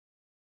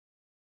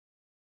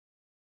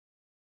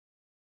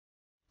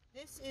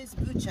This is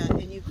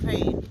Bucha in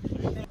Ukraine.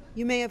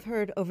 You may have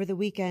heard over the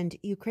weekend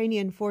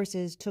Ukrainian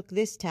forces took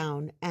this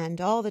town and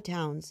all the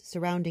towns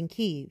surrounding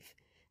Kyiv,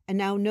 and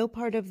now no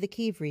part of the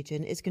Kyiv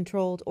region is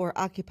controlled or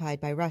occupied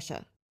by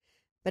Russia.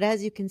 But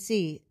as you can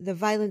see, the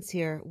violence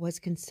here was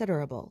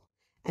considerable,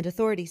 and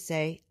authorities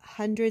say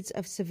hundreds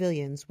of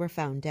civilians were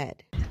found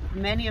dead.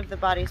 Many of the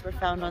bodies were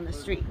found on the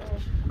street.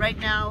 Right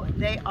now,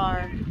 they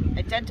are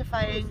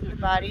identifying the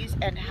bodies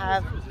and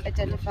have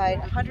identified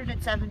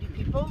 170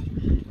 people,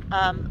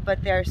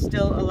 but there are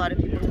still a lot of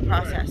people to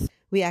process.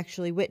 We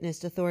actually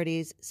witnessed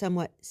authorities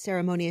somewhat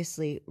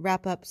ceremoniously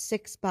wrap up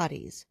 6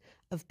 bodies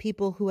of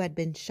people who had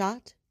been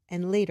shot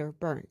and later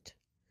burnt.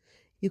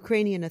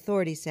 Ukrainian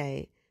authorities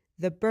say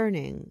the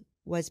burning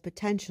was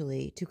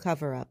potentially to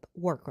cover up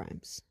war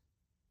crimes.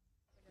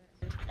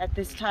 At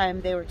this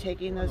time, they were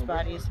taking those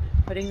bodies,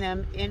 putting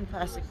them in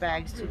plastic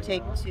bags to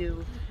take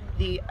to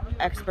the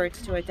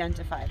experts to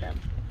identify them.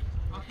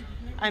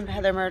 I'm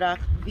Heder Murdok,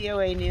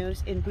 VOA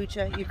News in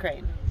Bucha,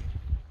 Ukraine.